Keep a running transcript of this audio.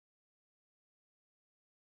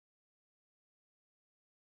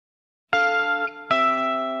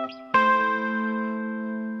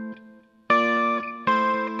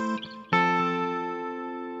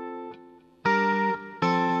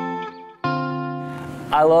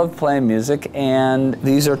I love playing music, and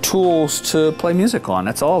these are tools to play music on.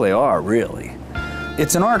 That's all they are, really.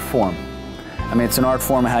 It's an art form. I mean, it's an art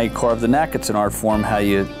form how you carve the neck. It's an art form how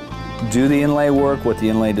you do the inlay work, what the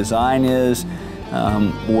inlay design is,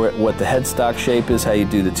 what the headstock shape is, how you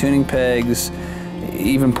do the tuning pegs,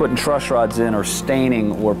 even putting truss rods in, or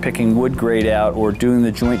staining, or picking wood grade out, or doing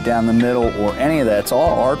the joint down the middle, or any of that. It's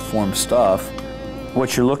all art form stuff.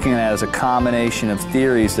 What you're looking at is a combination of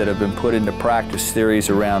theories that have been put into practice, theories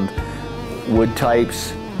around wood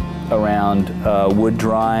types, around wood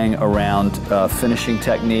drying, around finishing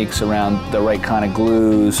techniques, around the right kind of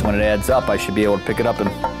glues. When it adds up, I should be able to pick it up and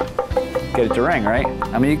get it to ring, right?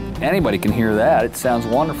 I mean, anybody can hear that. It sounds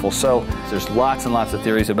wonderful. So there's lots and lots of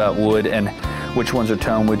theories about wood and which ones are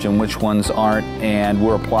tone wood and which ones aren't, and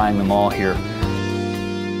we're applying them all here.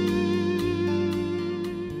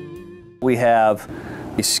 We have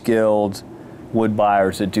skilled wood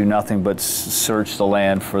buyers that do nothing but search the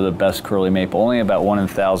land for the best curly maple. Only about 1 in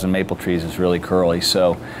 1,000 maple trees is really curly,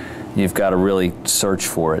 so you've got to really search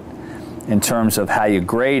for it. In terms of how you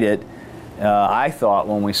grade it, I thought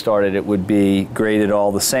when we started it would be graded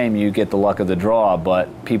all the same. You get the luck of the draw,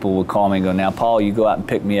 but people would call me and go, "Now, Paul, you go out and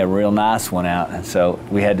pick me a real nice one out." And so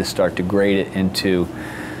we had to start to grade it into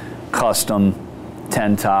custom,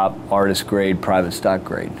 10 top, artist grade, private stock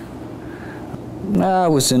grade. I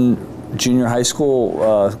was in junior high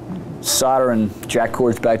school soldering jack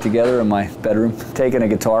cords back together in my bedroom, taking a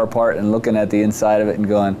guitar apart and looking at the inside of it and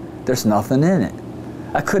going, "There's nothing in it."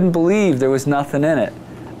 I couldn't believe there was nothing in it.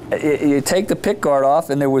 You take the pick guard off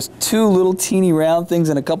and there was 2 little teeny round things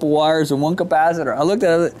and a couple wires and 1 capacitor. I looked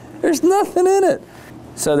at it, there's nothing in it.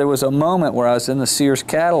 So there was a moment where I was in the Sears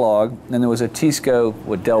catalog and there was a Teisco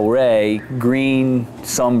with Del Rey green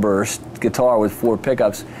sunburst guitar with 4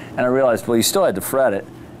 pickups, and I realized, well, you still had to fret it,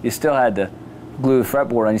 you still had to glue the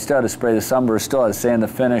fretboard on, you still had to spray the sunburst, still had to sand the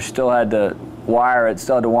finish, still had to wire it,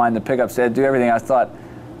 still had to wind the pickups, they had to do everything. I thought,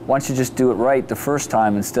 why don't you just do it right the first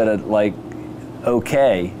time instead of like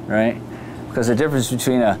okay, right? Because the difference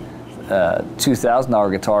between a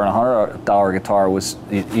 $2,000 guitar and a $100 guitar was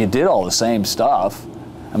you did all the same stuff.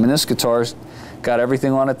 I mean, this guitar's got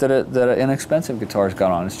everything on it that an inexpensive guitar's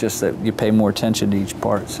got on. It's just that you pay more attention to each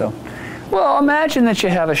part. So, well, imagine that you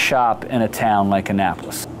have a shop in a town like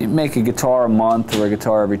Annapolis. You make a guitar a month or a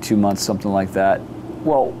guitar every 2 months, something like that.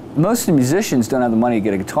 Well, most of the musicians don't have the money to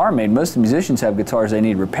get a guitar made. Most of the musicians have guitars they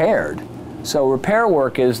need repaired. So repair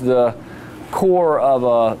work is the core of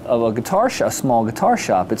a guitar shop, a small guitar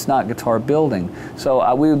shop. It's not guitar building.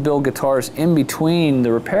 So we would build guitars in between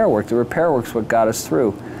the repair work. The repair work's what got us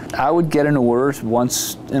through. I would get an order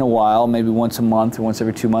once in a while, maybe once a month or once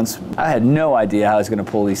every 2 months. I had no idea how I was going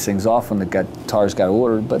to pull these things off when the guitars got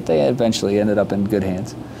ordered, but they eventually ended up in good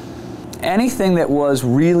hands. Anything that was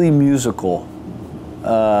really musical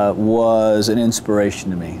was an inspiration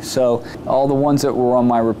to me. So all the ones that were on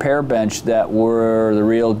my repair bench that were the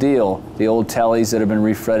real deal, the old Tellys that have been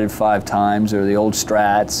refretted 5 times, or the old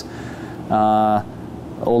Strats,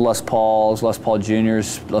 old Les Pauls, Les Paul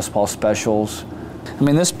Juniors, Les Paul Specials. I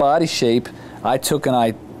mean, this body shape, I took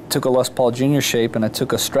a Les Paul Junior shape and I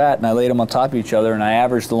took a Strat and I laid them on top of each other and I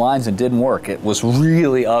averaged the lines and it didn't work. It was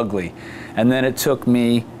really ugly. And then it took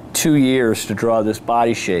me 2 years to draw this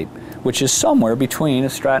body shape, which is somewhere between a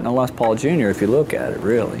Strat and a Les Paul Junior if you look at it,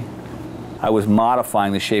 really. I was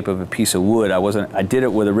modifying the shape of a piece of wood. I did it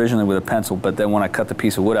originally with a pencil, but then when I cut the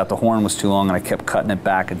piece of wood out, the horn was too long and I kept cutting it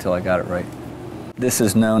back until I got it right. This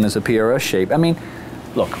is known as a PRS shape. I mean,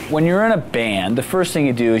 look, when you're in a band, the first thing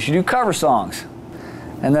you do is you do cover songs.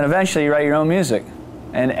 And then eventually you write your own music.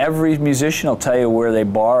 And every musician will tell you where they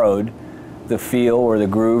borrowed the feel or the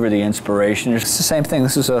groove or the inspiration. It's the same thing.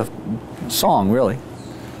 This is a song, really.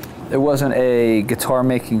 There wasn't a guitar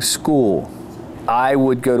making school. I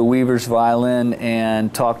would go to Weaver's Violin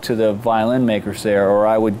and talk to the violin makers there, or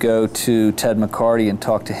I would go to Ted McCarty and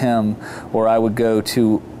talk to him, or I would go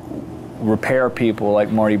to repair people like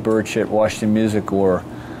Marty Birch at Washington Music, or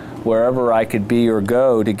wherever I could be or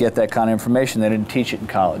go to get that kind of information. They didn't teach it in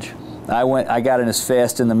college. I got in as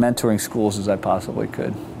fast in the mentoring schools as I possibly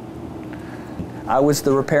could. I was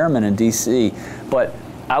the repairman in DC, but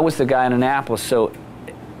I was the guy in Annapolis, so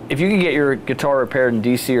if you could get your guitar repaired in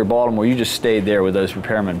DC or Baltimore, you just stayed there with those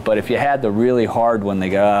repairmen. But if you had the really hard one, they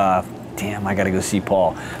go, damn, I gotta go see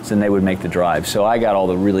Paul. So then they would make the drive. So I got all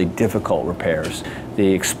the really difficult repairs.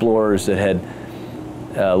 The Explorers that had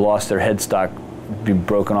lost their headstock be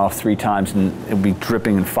broken off 3 times and it would be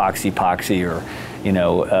dripping in Foxy Poxy, or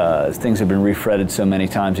things have been refretted so many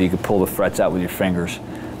times that you could pull the frets out with your fingers.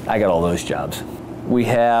 I got all those jobs. We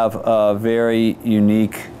have a very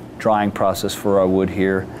unique drying process for our wood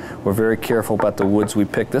here. We're very careful about the woods we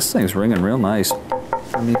pick. This thing's ringing real nice.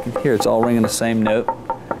 I mean, you can hear it's all ringing the same note.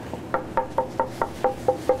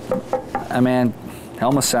 I mean, it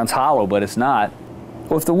almost sounds hollow, but it's not.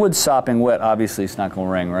 Well, if the wood's sopping wet, obviously it's not going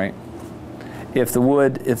to ring, right? If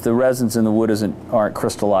the resins in the wood aren't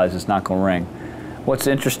crystallized, it's not going to ring. What's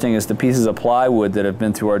interesting is the pieces of plywood that have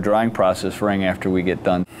been through our drying process ring after we get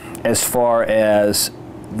done. As far as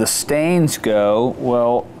the stains go,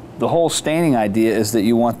 well, the whole staining idea is that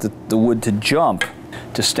you want the wood to jump.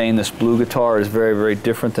 To stain this blue guitar is very, very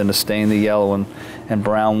different than to stain the yellow and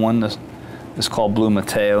brown one. This is called Blue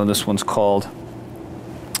Mateo. This one's called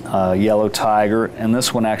Yellow Tiger. And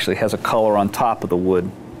this one actually has a color on top of the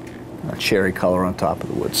wood, a cherry color on top of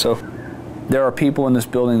the wood. So there are people in this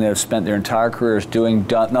building that have spent their entire careers doing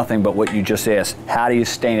nothing but what you just asked. How do you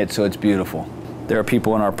stain it so it's beautiful? There are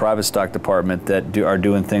people in our private stock department that are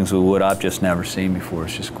doing things with wood I've just never seen before.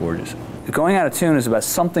 It's just gorgeous. Going out of tune is about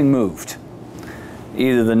something moved.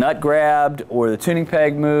 Either the nut grabbed, or the tuning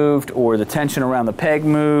peg moved, or the tension around the peg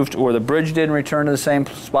moved, or the bridge didn't return to the same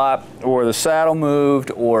spot, or the saddle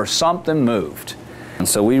moved, or something moved. And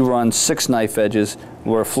so we run 6 knife edges,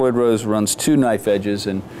 where Floyd Rose runs 2 knife edges,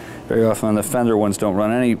 and very often the Fender ones don't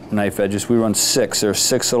run any knife edges. We run 6. There are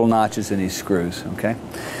 6 little notches in these screws, okay?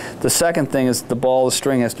 The second thing is the ball of the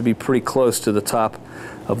string has to be pretty close to the top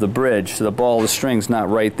of the bridge. So the ball of the string's not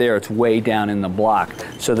right there, it's way down in the block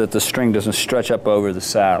so that the string doesn't stretch up over the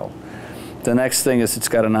saddle. The next thing is it's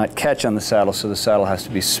got to not catch on the saddle, so the saddle has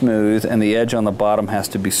to be smooth, and the edge on the bottom has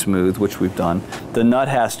to be smooth, which we've done. The nut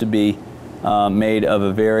has to be made of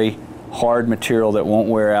a very hard material that won't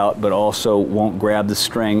wear out but also won't grab the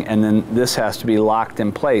string, and then this has to be locked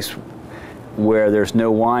in place where there's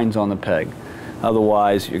no winds on the peg.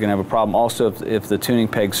 Otherwise, you're going to have a problem. Also, if the tuning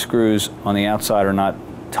peg screws on the outside are not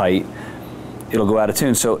tight, it'll go out of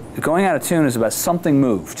tune. So going out of tune is about something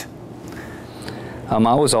moved. I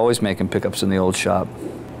was always making pickups in the old shop.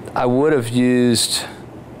 I would have used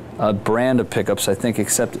a brand of pickups, I think,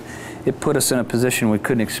 except it put us in a position we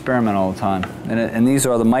couldn't experiment all the time. And these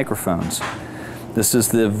are the microphones. This is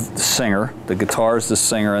the singer, the guitar is the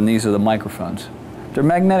singer, and these are the microphones. They're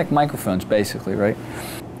magnetic microphones, basically, right?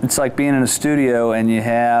 It's like being in a studio and you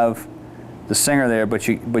have the singer there, but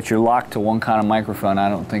you're locked to one kind of microphone. I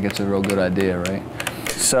don't think it's a real good idea, right?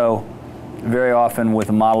 So very often with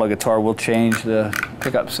a model of guitar, we'll change the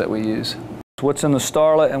pickups that we use. What's in the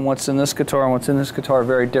Starlet and what's in this guitar and what's in this guitar are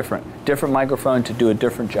very different. Different microphone to do a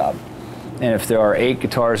different job. And if there are 8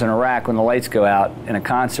 guitars in a rack, when the lights go out in a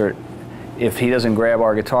concert, if he doesn't grab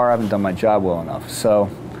our guitar, I haven't done my job well enough. So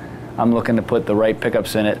I'm looking to put the right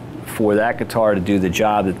pickups in it for that guitar to do the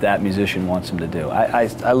job that that musician wants him to do.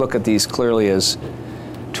 I look at these clearly as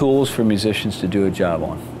tools for musicians to do a job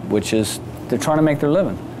on, which is they're trying to make their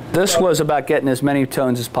living. This was about getting as many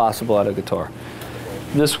tones as possible out of a guitar.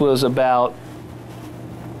 This was about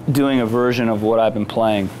doing a version of what I've been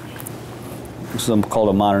playing. This is called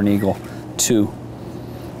a Modern Eagle 2.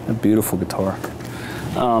 A beautiful guitar.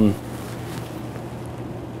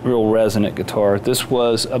 Real resonant guitar. This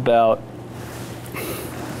was about,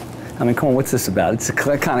 I mean, come on, what's this about? It's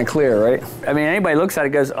kind of clear, right? I mean, anybody looks at it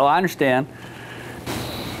and goes, oh, I understand.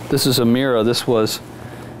 This is a Mira. This was,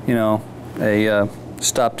 you know, a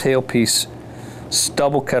stop tailpiece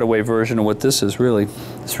double cutaway version of what this is really.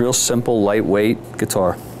 It's real simple, lightweight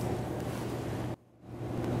guitar.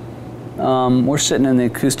 We're sitting in the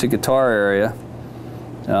acoustic guitar area.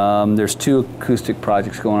 There's 2 acoustic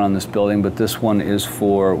projects going on in this building, but this one is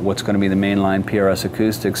for what's going to be the mainline PRS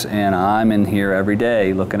acoustics, and I'm in here every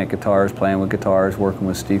day looking at guitars, playing with guitars, working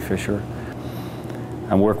with Steve Fisher.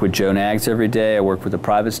 I work with Joe Nags every day. I work with the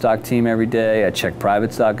private stock team every day. I check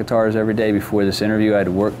private stock guitars every day. Before this interview, I had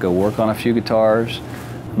to go work on a few guitars.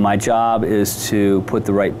 My job is to put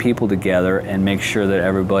the right people together and make sure that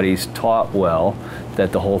everybody's taught well,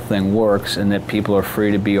 that the whole thing works, and that people are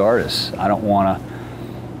free to be artists. I don't want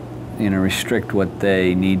to, you know, restrict what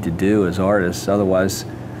they need to do as artists. Otherwise,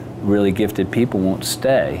 really gifted people won't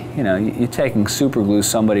stay. You know, you're taking super glue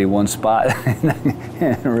somebody in one spot, you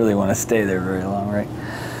don't really want to stay there very long, right?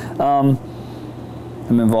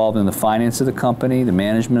 I'm involved in the finance of the company, the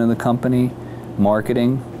management of the company,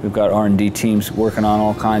 marketing. We've got R&D teams working on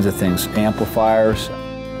all kinds of things, amplifiers.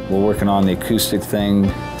 We're working on the acoustic thing.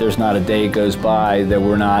 There's not a day goes by that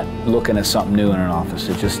we're not looking at something new in an office.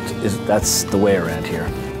 It just is, that's the way around here.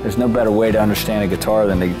 There's no better way to understand a guitar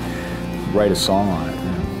than to write a song on it.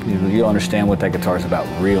 You'll understand what that guitar is about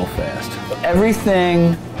real fast.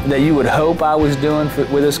 Everything that you would hope I was doing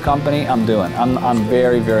with this company, I'm doing. I'm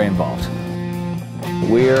very, very involved.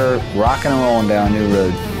 We're rocking and rolling down a new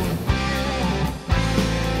road.